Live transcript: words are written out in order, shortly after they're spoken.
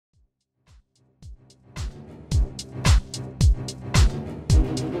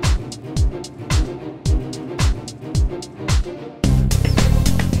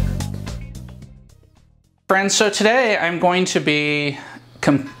Friends, so today I'm going to be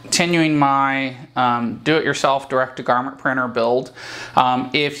continuing my do-it-yourself direct-to-garment printer build.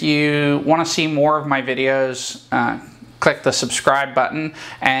 If you want to see more of my videos, click the subscribe button,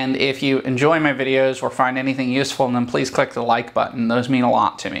 and if you enjoy my videos or find anything useful in them, please click the like button. Those mean a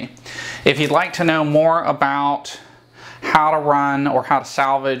lot to me. If you'd like to know more about how to run or how to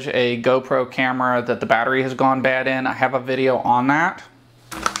salvage a GoPro camera that the battery has gone bad in, I have a video on that.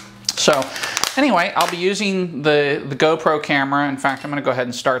 So anyway, I'll be using the GoPro camera. In fact, I'm going to go ahead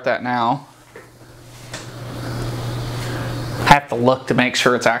and start that now. I have to look to make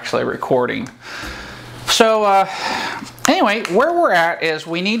sure it's actually recording. So anyway, where we're at is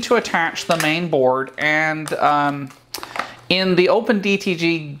we need to attach the main board, and in the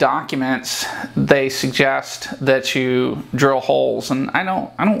OpenDTG documents, they suggest that you drill holes, and I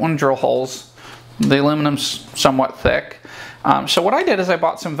don't want to drill holes. The aluminum's somewhat thick. So what I did is I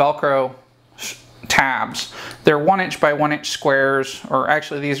bought some Velcro tabs. They're 1" by 1" squares, or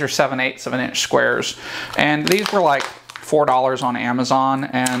actually these are 7/8 of an inch squares, and these were like $4 on Amazon,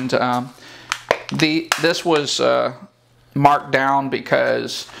 and this was marked down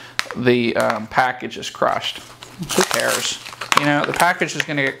because the package is crushed. Who cares? You know, the package is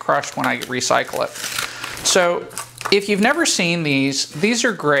going to get crushed when I recycle it. So if you've never seen these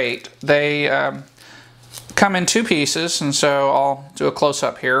are great. They come in 2 pieces, and so I'll do a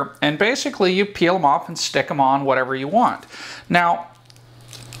close-up here, and basically you peel them off and stick them on whatever you want. Now,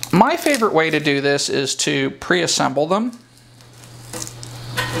 my favorite way to do this is to pre-assemble them,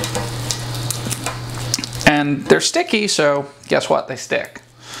 and they're sticky, so guess what, they stick.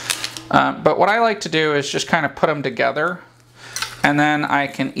 But what I like to do is just kind of put them together, and then I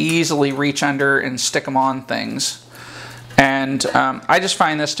can easily reach under and stick them on things, and I just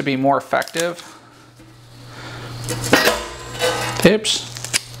find this to be more effective. Oops.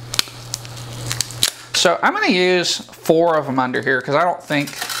 So I'm going to use 4 of them under here because I don't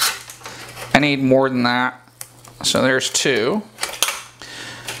think I need more than that. So there's 2.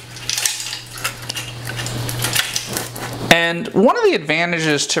 And one of the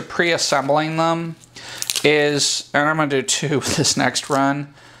advantages to pre-assembling them is, and I'm going to do 2 with this next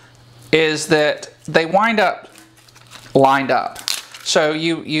run, is that they wind up lined up. So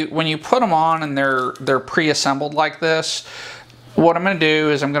when you put them on and they're pre-assembled like this, what I'm going to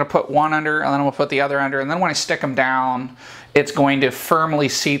do is I'm going to put one under, and then I'm going to put the other under, and then when I stick them down, it's going to firmly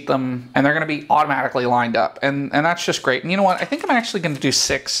seat them, and they're going to be automatically lined up, and that's just great. And you know what? I think I'm actually going to do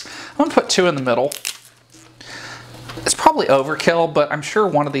 6. I'm going to put 2 in the middle. It's probably overkill, but I'm sure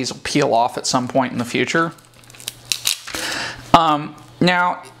one of these will peel off at some point in the future.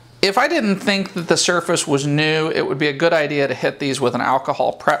 Now, if I didn't think that the surface was new, it would be a good idea to hit these with an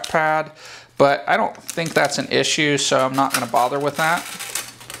alcohol prep pad, but I don't think that's an issue, so I'm not going to bother with that.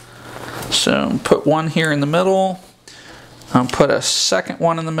 So put one here in the middle, I'll put a second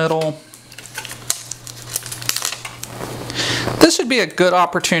one in the middle. This would be a good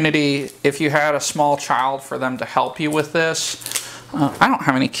opportunity if you had a small child for them to help you with this. I don't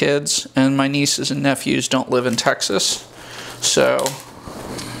have any kids, and my nieces and nephews don't live in Texas, so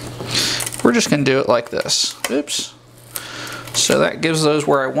we're just going to do it like this. Oops. So that gives those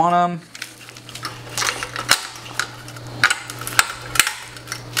where I want them.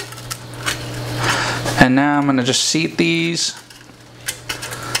 And now I'm going to just seat these.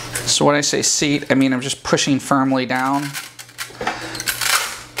 So when I say seat, I mean I'm just pushing firmly down.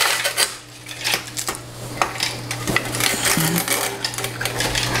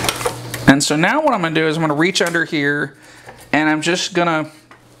 And so now what I'm going to do is I'm going to reach under here, and I'm just going to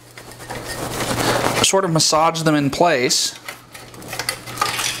sort of massage them in place.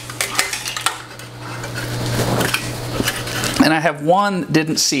 And I have one that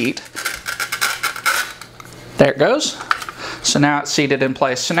didn't seat. There it goes. So now it's seated in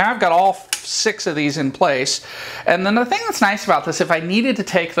place. So now I've got all 6 of these in place. And then the thing that's nice about this, if I needed to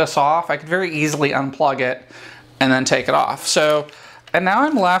take this off, I could very easily unplug it and then take it off. So, and now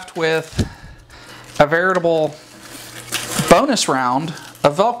I'm left with a veritable bonus round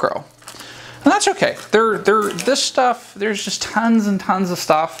of Velcro. And that's okay. This stuff, there's just tons and tons of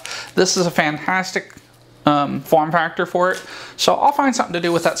stuff. This is a fantastic form factor for it. So I'll find something to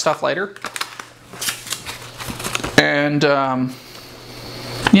do with that stuff later. And,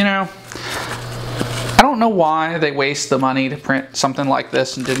 you know, I don't know why they waste the money to print something like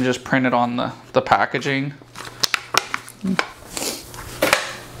this and didn't just print it on the packaging.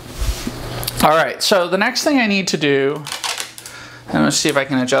 All right, so the next thing I need to do, and let's see if I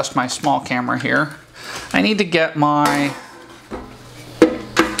can adjust my small camera here. I need to get my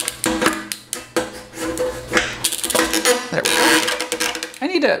There we go. I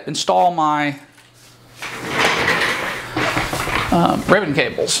need to install my ribbon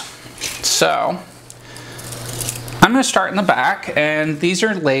cables. So I'm going to start in the back, and these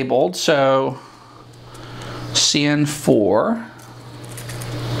are labeled. So CN4,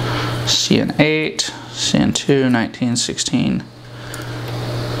 CN8, CN2, 19, 16.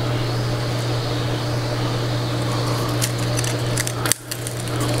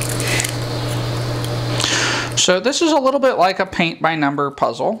 So this is a little bit like a paint by number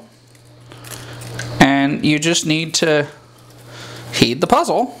puzzle, and you just need to heed the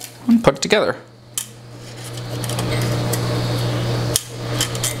puzzle and put it together.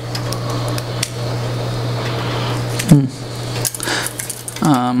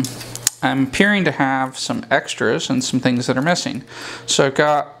 I'm appearing to have some extras and some things that are missing. So I've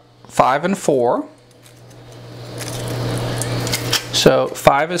got 5 and 4. So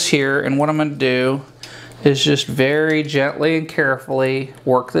 5 is here, and what I'm going to do is just very gently and carefully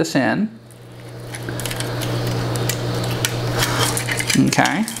work this in.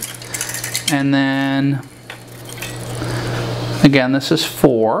 Okay. And then, again, this is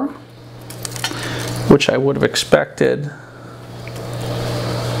 4, which I would have expected.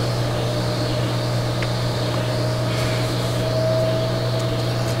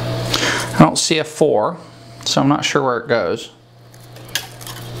 I don't see a 4, so I'm not sure where it goes.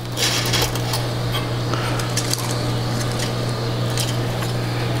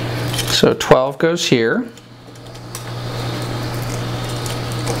 So 12 goes here.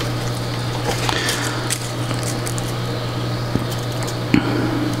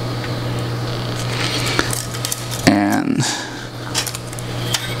 And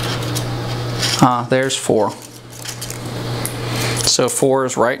there's 4. So 4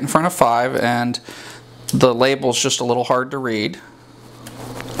 is right in front of 5, and the label's just a little hard to read.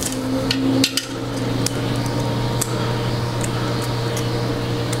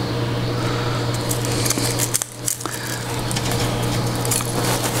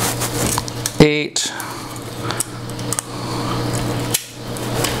 Eight,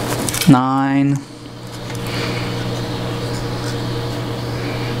 9,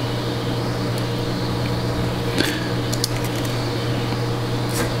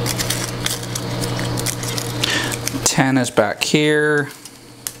 10 is back here.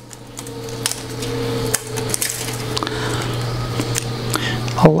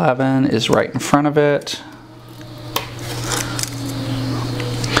 11 is right in front of it.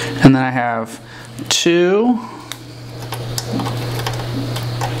 And then I have 2,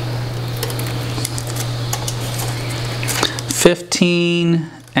 15,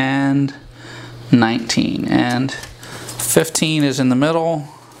 and 19. And 15 is in the middle,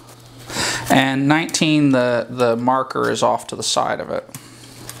 and 19, the marker is off to the side of it.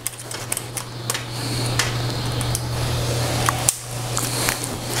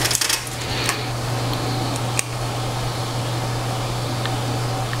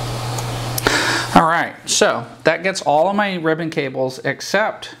 Alright, so that gets all of my ribbon cables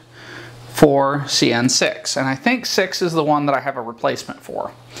except for CN6, and I think 6 is the one that I have a replacement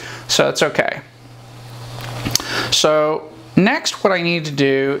for, so it's okay. So next what I need to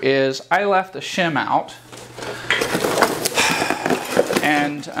do is I left the shim out,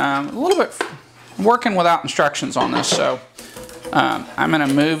 and a little bit working without instructions on this, so I'm going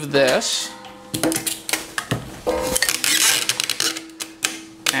to move this,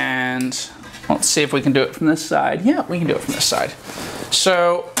 and let's see if we can do it from this side. Yeah, we can do it from this side.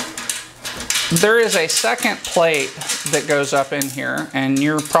 So there is a second plate that goes up in here, and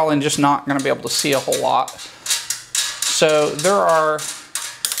you're probably just not going to be able to see a whole lot. So there are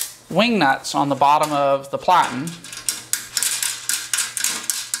wing nuts on the bottom of the platen.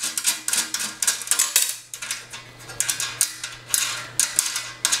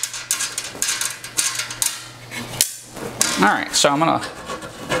 Alright, so I'm going to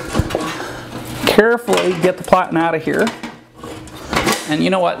carefully get the platen out of here. And you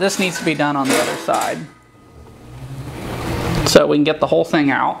know what? This needs to be done on the other side, so we can get the whole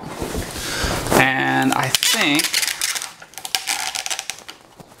thing out. And I think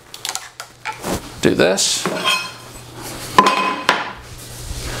do this.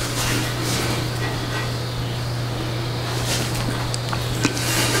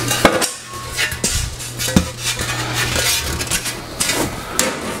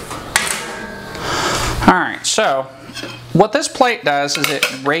 Alright, so what this plate does is it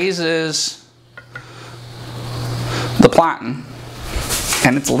raises the platen,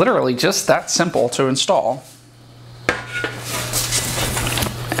 and it's literally just that simple to install.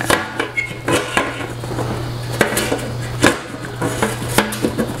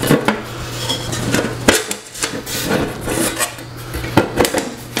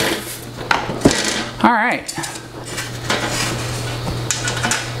 Alright,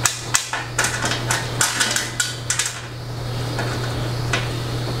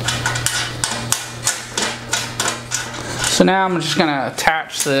 So now I'm just going to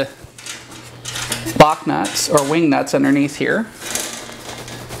attach the lock nuts or wing nuts underneath here.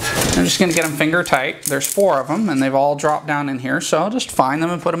 I'm just going to get them finger tight. There's 4 of them and they've all dropped down in here, so I'll just find them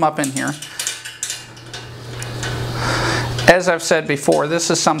and put them up in here. As I've said before,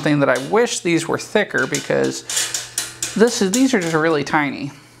 this is something that I wish these were thicker because these are just really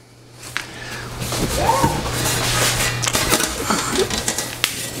tiny.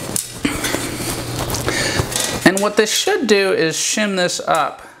 And what this should do is shim this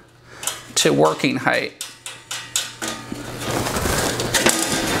up to working height.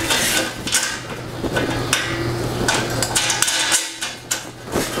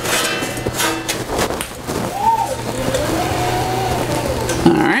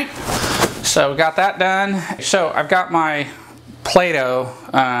 Alright, so we got that done. So I've got my Play-Doh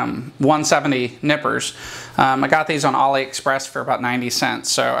 170 nippers. I got these on AliExpress for about 90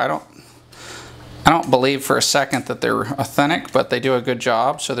 cents, so I don't believe for a second that they're authentic, but they do a good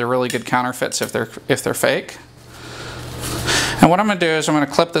job, so they're really good counterfeits if they're fake. And what I'm going to do is I'm going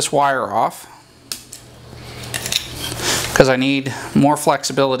to clip this wire off because I need more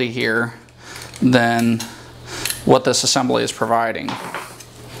flexibility here than what this assembly is providing. And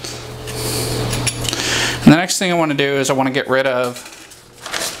the next thing I want to do is I want to get rid of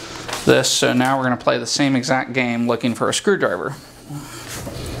this, so now we're going to play the same exact game looking for a screwdriver.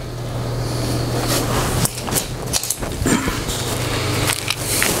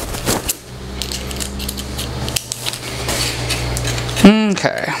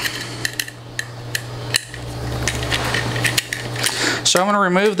 Okay. So I'm going to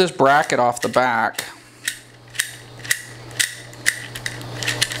remove this bracket off the back.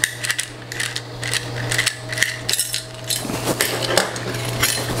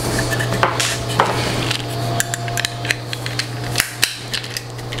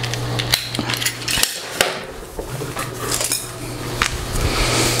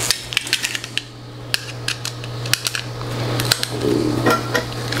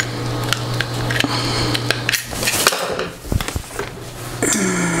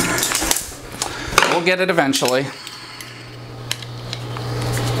 We'll get it eventually.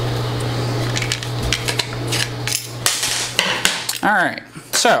 Alright,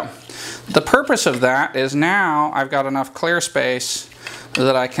 so the purpose of that is now I've got enough clear space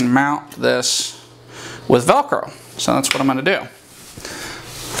that I can mount this with Velcro. So that's what I'm going to do.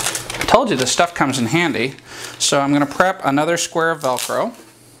 I told you this stuff comes in handy, so I'm going to prep another square of Velcro.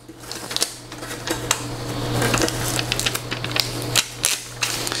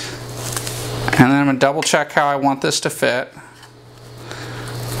 And then I'm going to double check how I want this to fit.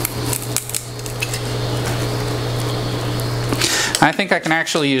 I think I can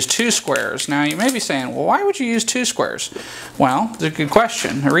actually use 2 squares. Now you may be saying, well, why would you use 2 squares? Well, it's a good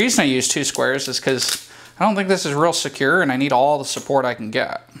question. The reason I use 2 squares is because I don't think this is real secure and I need all the support I can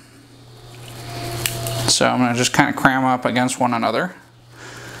get. So I'm going to just kind of cram up against one another.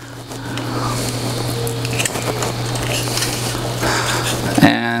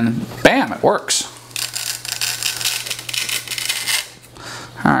 And bam, it works.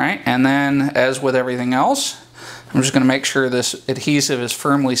 Alright, and then as with everything else, I'm just going to make sure this adhesive is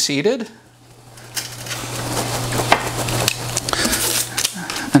firmly seated.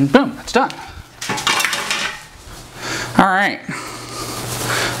 And boom, it's done. Alright,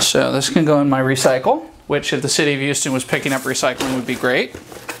 so this can go in my recycle, which if the city of Houston was picking up recycling would be great.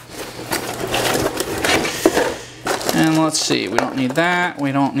 And let's see, we don't need that,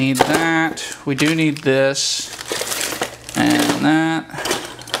 we don't need that, we do need this, and that.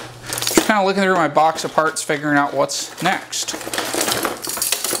 Just kind of looking through my box of parts, figuring out what's next.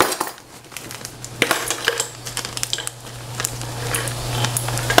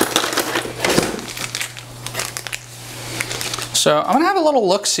 So I'm going to have a little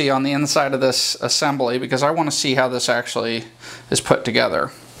look-see on the inside of this assembly because I want to see how this actually is put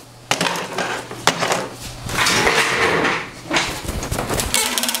together.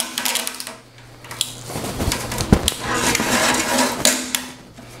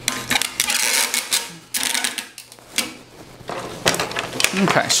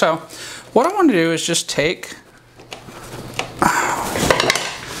 Okay, so what I want to do is just take,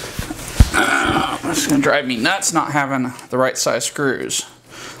 it's going to drive me nuts not having the right size screws.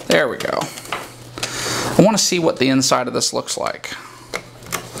 There we go. I want to see what the inside of this looks like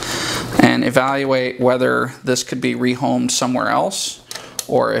and evaluate whether this could be rehomed somewhere else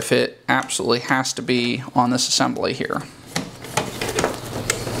or if it absolutely has to be on this assembly here.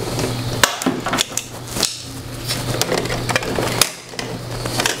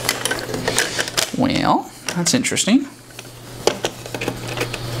 Well, that's interesting.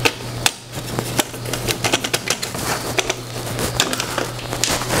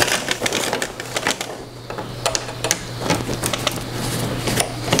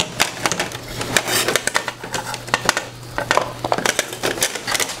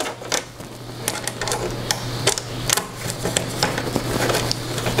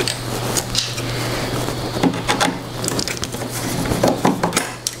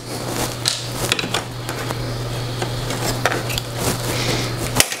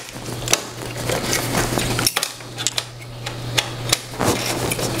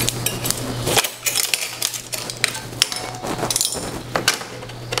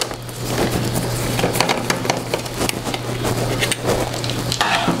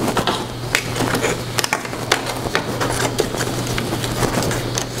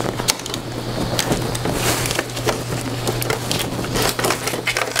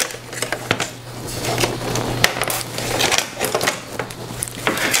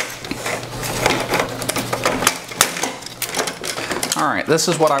 this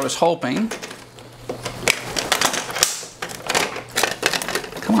is what I was hoping.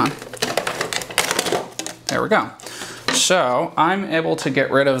 Come on. There we go. So I'm able to get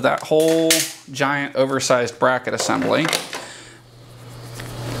rid of that whole giant oversized bracket assembly.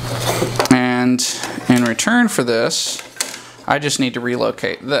 And in return for this, I just need to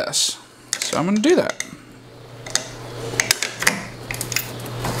relocate this. So I'm going to do that.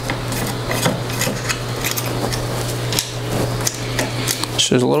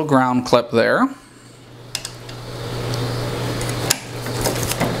 So there's a little ground clip there.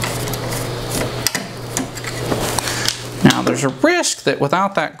 Now there's a risk that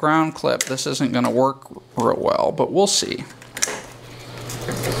without that ground clip this isn't going to work real well, but we'll see.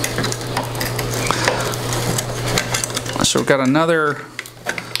 So we've got another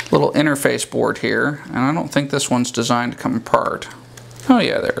little interface board here, and I don't think this one's designed to come apart. Oh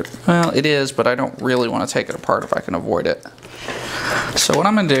yeah, there. Well, it is, but I don't really want to take it apart if I can avoid it. So what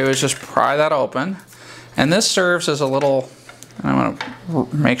I'm going to do is just pry that open, and this serves as a little, and I'm going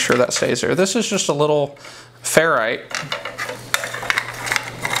to make sure that stays there. This is just a little ferrite.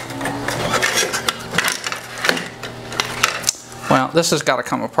 Well, this has got to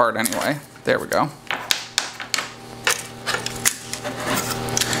come apart anyway. There we go.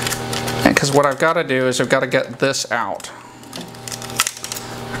 Because what I've got to do is I've got to get this out.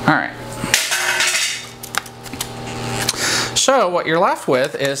 Alright. So what you're left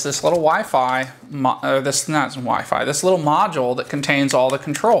with is this little Wi-Fi, this little module that contains all the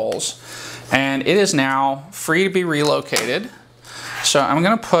controls. And it is now free to be relocated. So I'm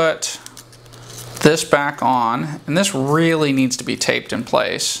going to put this back on, and this really needs to be taped in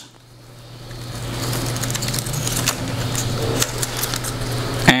place.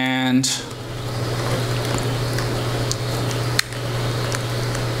 And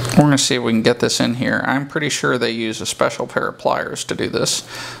we're going to see if we can get this in here. I'm pretty sure they use a special pair of pliers to do this,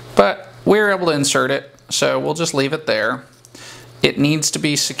 but we were able to insert it, so we'll just leave it there. It needs to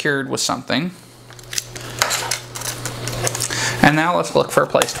be secured with something. And now let's look for a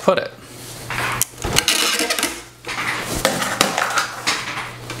place to put it.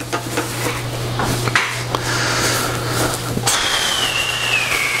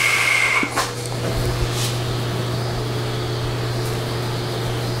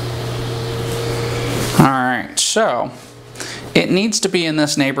 Alright, so it needs to be in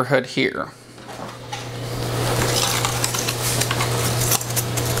this neighborhood here.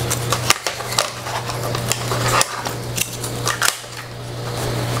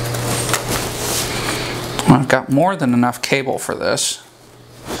 I've got more than enough cable for this.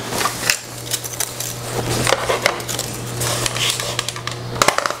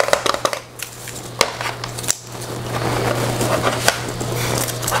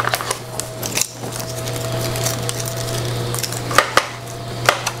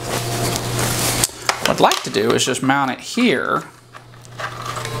 What I'd like to do is just mount it here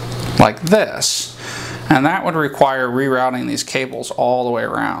like this, and that would require rerouting these cables all the way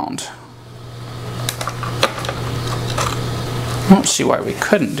around. I don't see why we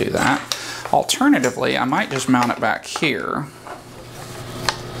couldn't do that. Alternatively, I might just mount it back here.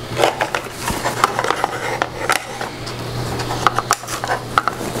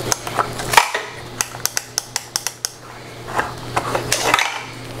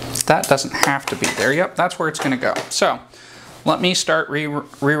 That doesn't have to be there. Yep, that's where it's going to go. So let me start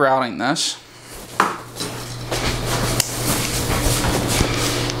rerouting this.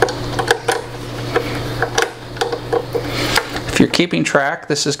 If you're keeping track,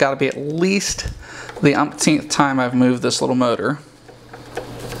 this has got to be at least the umpteenth time I've moved this little motor.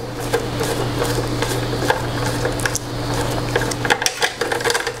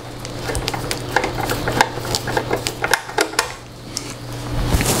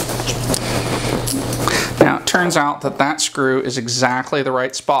 Now it turns out that that screw is exactly the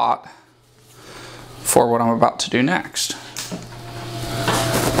right spot for what I'm about to do next.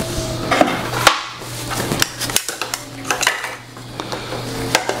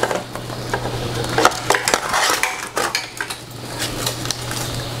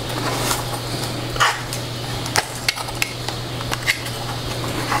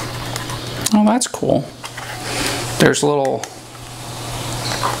 Oh, that's cool. There's little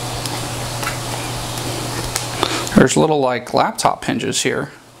like laptop hinges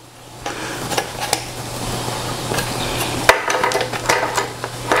here.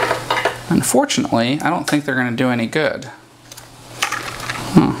 Unfortunately, I don't think they're going to do any good.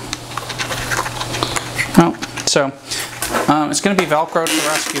 Oh, so it's going to be Velcro to the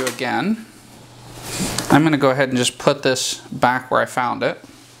rescue again. I'm going to go ahead and just put this back where I found it.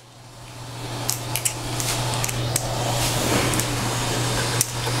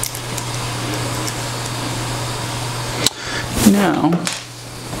 know.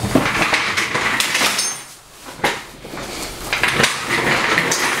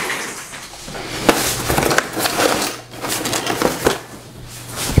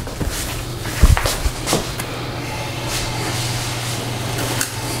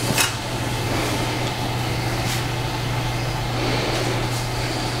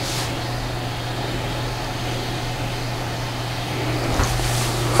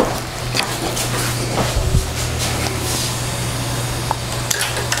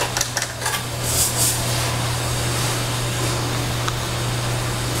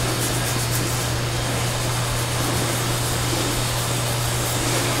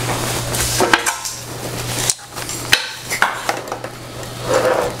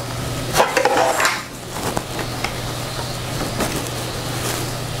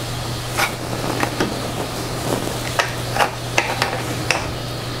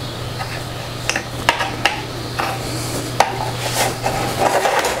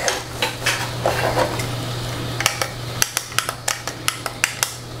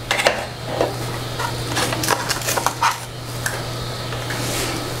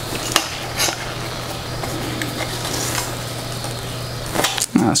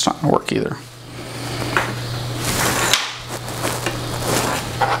 That's not going to work either.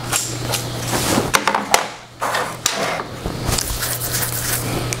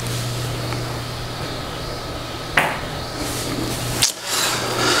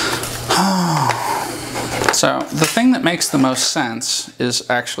 So the thing that makes the most sense is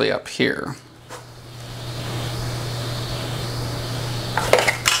actually up here.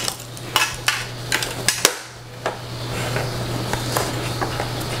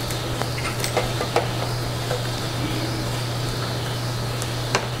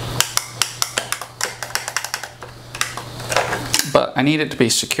 But I need it to be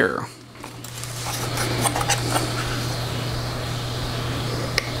secure.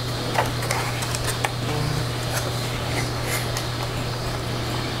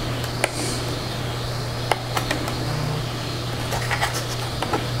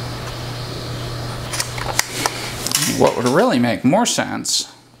 What would really make more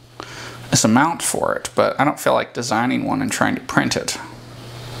sense is a mount for it, but I don't feel like designing one and trying to print it.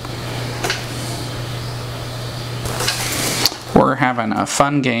 We're having a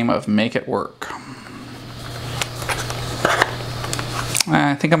fun game of make it work.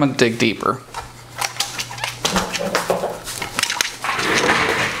 I think I'm going to dig deeper.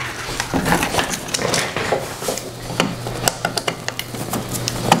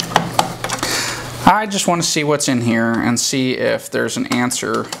 I just want to see what's in here and see if there's an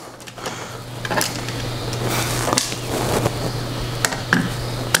answer.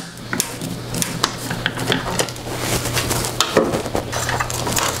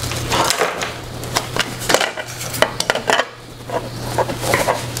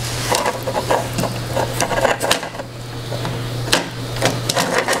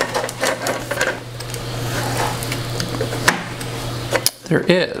 There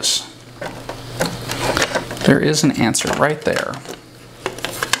is. There is an answer right there.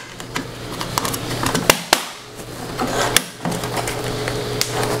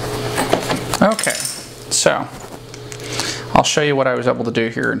 Okay, so I'll show you what I was able to do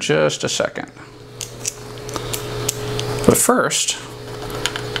here in just a second. But first,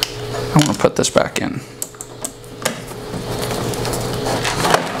 I want to put this back in.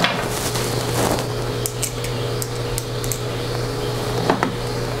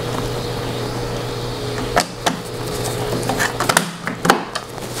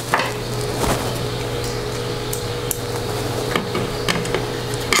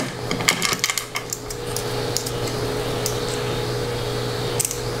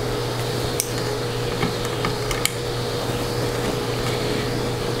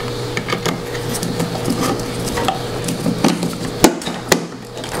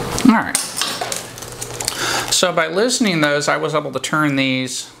 Alright, so by loosening those, I was able to turn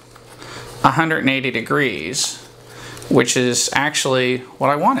these 180 degrees, which is actually what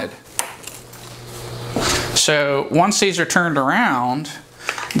I wanted. So once these are turned around,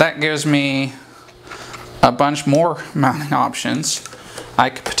 that gives me a bunch more mounting options. I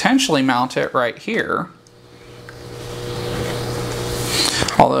could potentially mount it right here,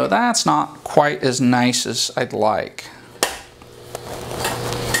 although that's not quite as nice as I'd like.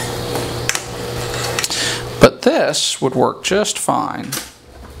 But this would work just fine.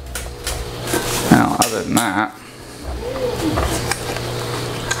 Now, other than that,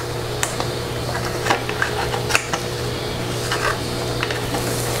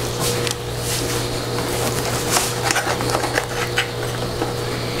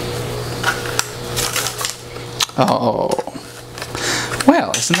 oh,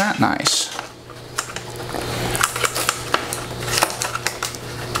 Well, isn't that nice?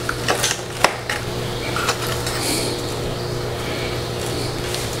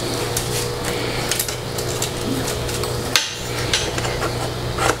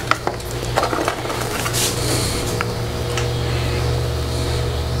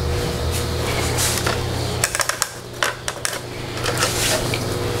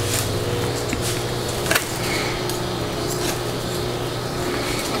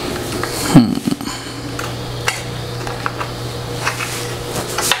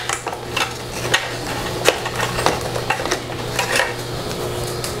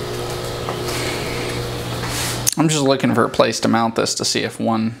 I'm just looking for a place to mount this to see if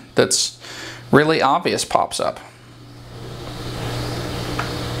one that's really obvious pops up.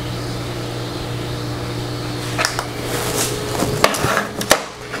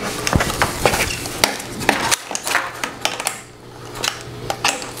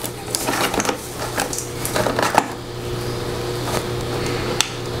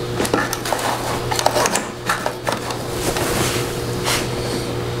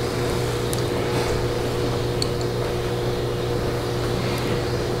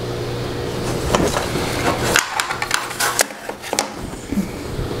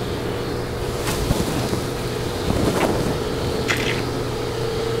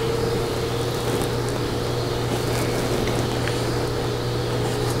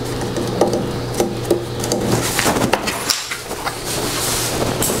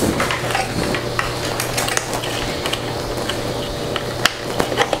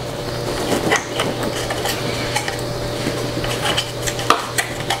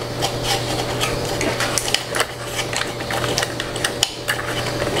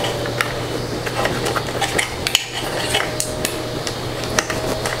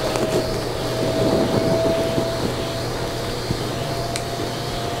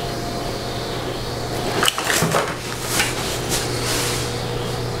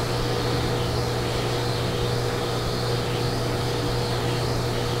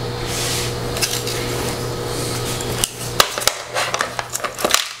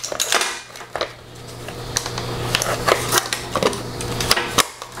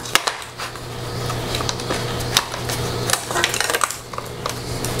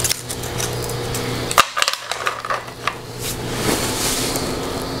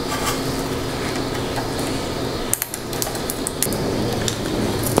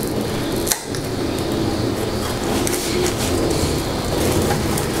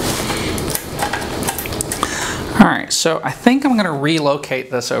 So I think I'm going to relocate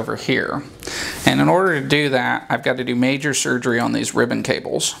this over here. And in order to do that, I've got to do major surgery on these ribbon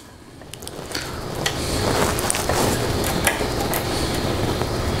cables.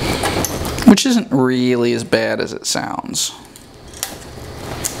 Which isn't really as bad as it sounds.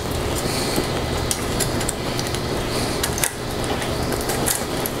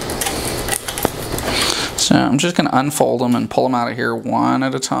 So I'm just going to unfold them and pull them out of here one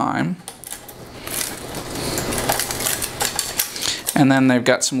at a time. And then they've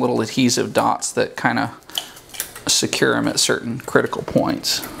got some little adhesive dots that kind of secure them at certain critical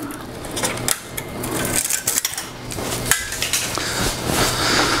points.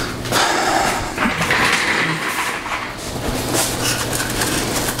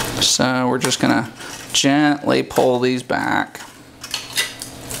 So we're just going to gently pull these back.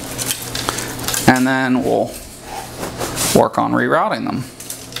 And then we'll work on rerouting them.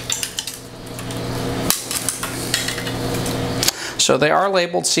 So they are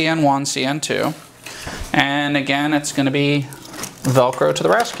labeled CN1, CN2, and again it's going to be Velcro to the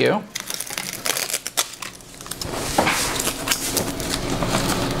rescue.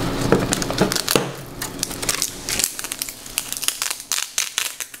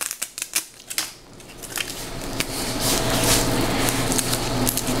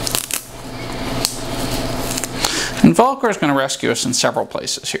 And Velcro is going to rescue us in several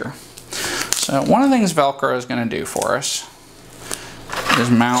places here. So one of the things Velcro is going to do for us is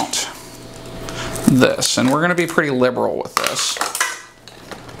mount this, and we're going to be pretty liberal with this.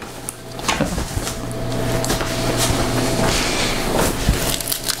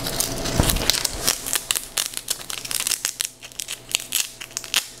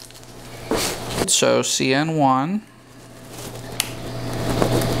 So CN1,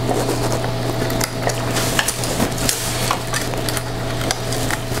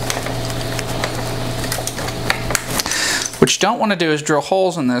 what you don't want to do is drill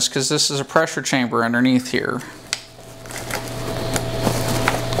holes in this because this is a pressure chamber underneath here.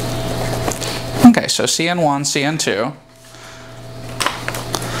 Okay, so CN1, CN2.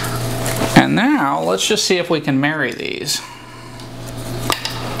 And now let's just see if we can marry these.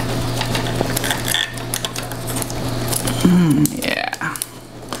 Yeah.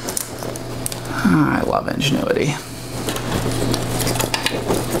 I love Ingenuity.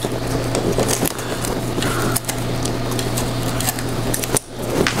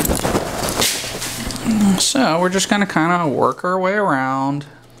 So we're just going to kind of work our way around.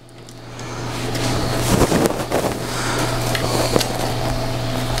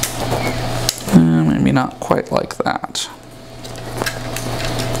 Maybe not quite like that.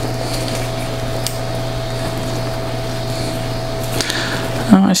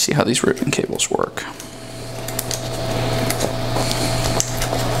 Oh, I see how these ribbon cables work.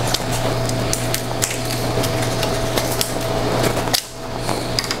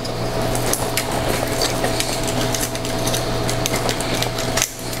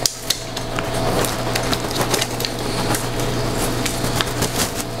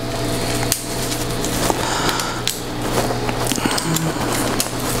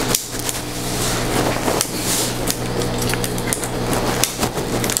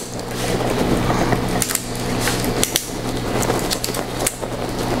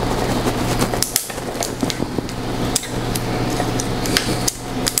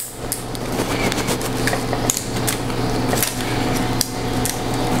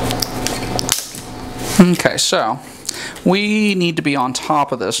 Okay, so we need to be on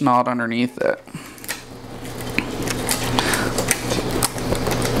top of this, not underneath it.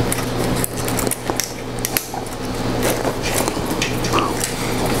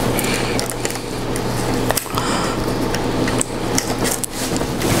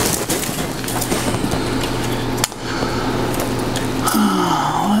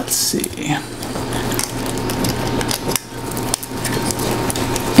 Let's see.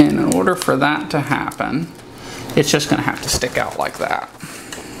 In order for that to happen, it's just going to have to stick out like that.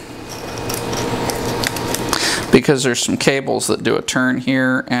 Because there's some cables that do a turn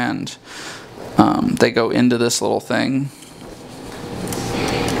here, and they go into this little thing.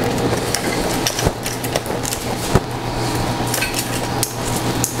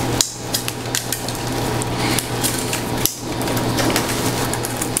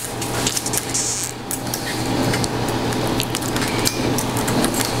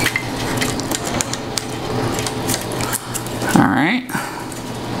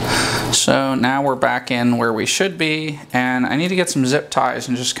 So now we're back in where we should be, and I need to get some zip ties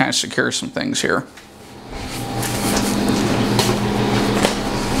and just kind of secure some things here.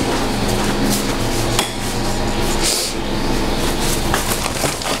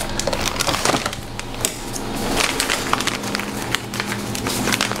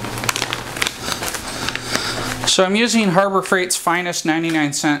 So I'm using Harbor Freight's finest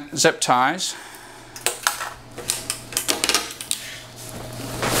 99-cent zip ties.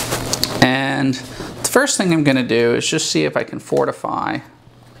 And the first thing I'm going to do is just see if I can fortify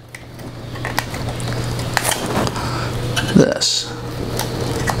this.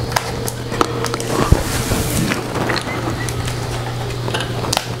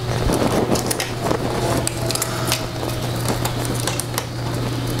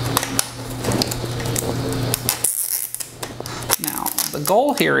 Now, the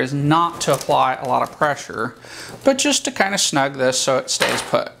goal here is not to apply a lot of pressure, but just to kind of snug this so it stays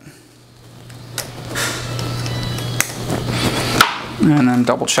put. And then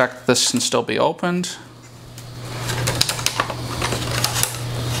double check this can still be opened.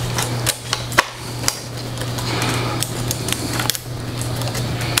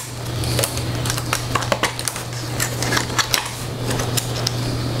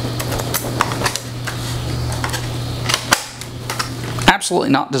 Absolutely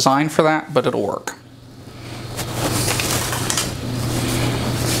not designed for that, but it'll work.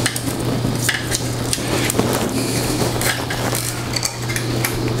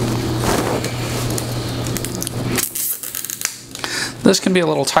 This can be a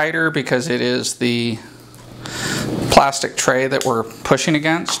little tighter because it is the plastic tray that we're pushing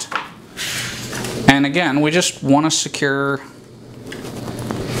against. And again, we just want to secure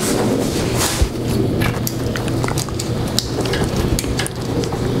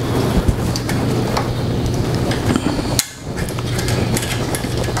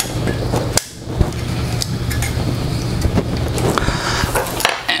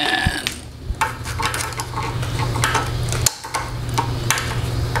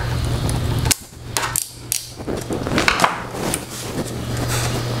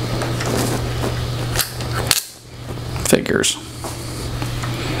figures.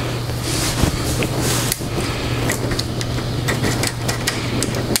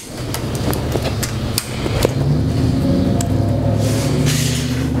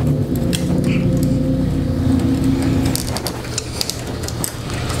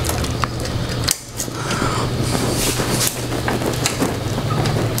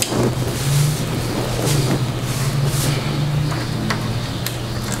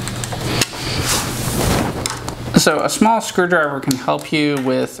 So a small screwdriver can help you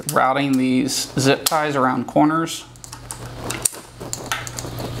with routing these zip ties around corners.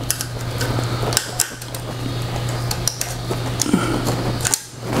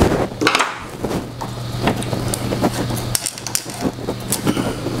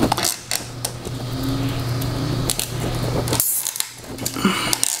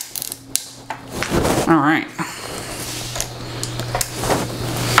 All right.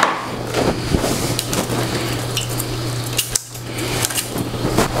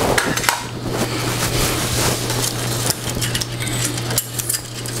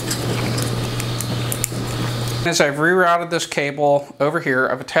 As I've rerouted this cable over here,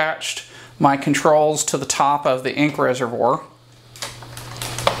 I've attached my controls to the top of the ink reservoir.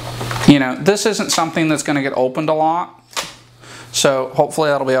 You know, this isn't something that's going to get opened a lot, so hopefully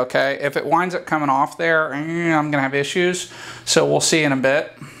that'll be okay. If it winds up coming off there, I'm going to have issues, so we'll see in a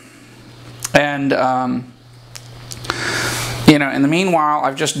bit. And you know, in the meanwhile,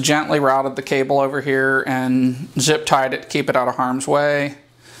 I've just gently routed the cable over here and zip tied it to keep it out of harm's way.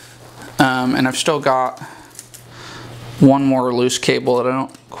 And I've still got one more loose cable that I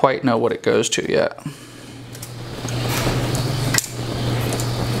don't quite know what it goes to yet.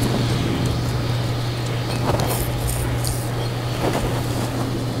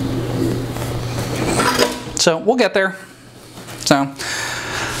 So we'll get there. So I'm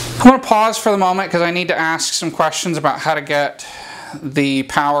going to pause for the moment because I need to ask some questions about how to get the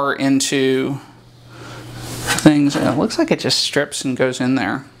power into things. It looks like it just strips and goes in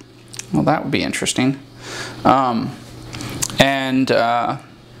there. Well, that would be interesting.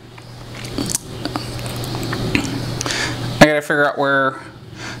 I gotta figure out where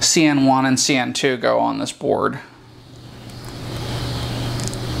CN1 and CN2 go on this board.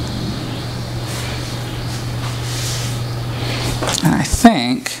 And I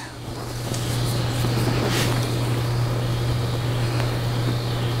think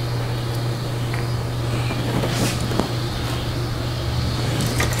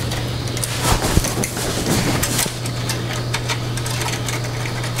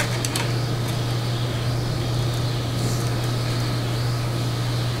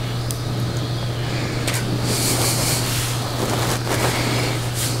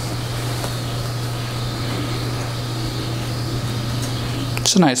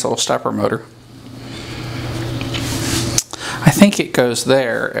it's a nice little stepper motor. I think it goes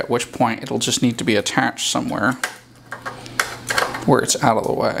there, at which point it'll just need to be attached somewhere where it's out of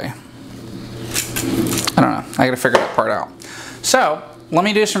the way. I don't know. I gotta figure that part out. So let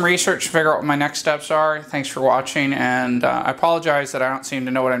me do some research to figure out what my next steps are. Thanks for watching, and I apologize that I don't seem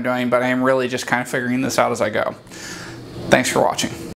to know what I'm doing, but I am really just kind of figuring this out as I go. Thanks for watching.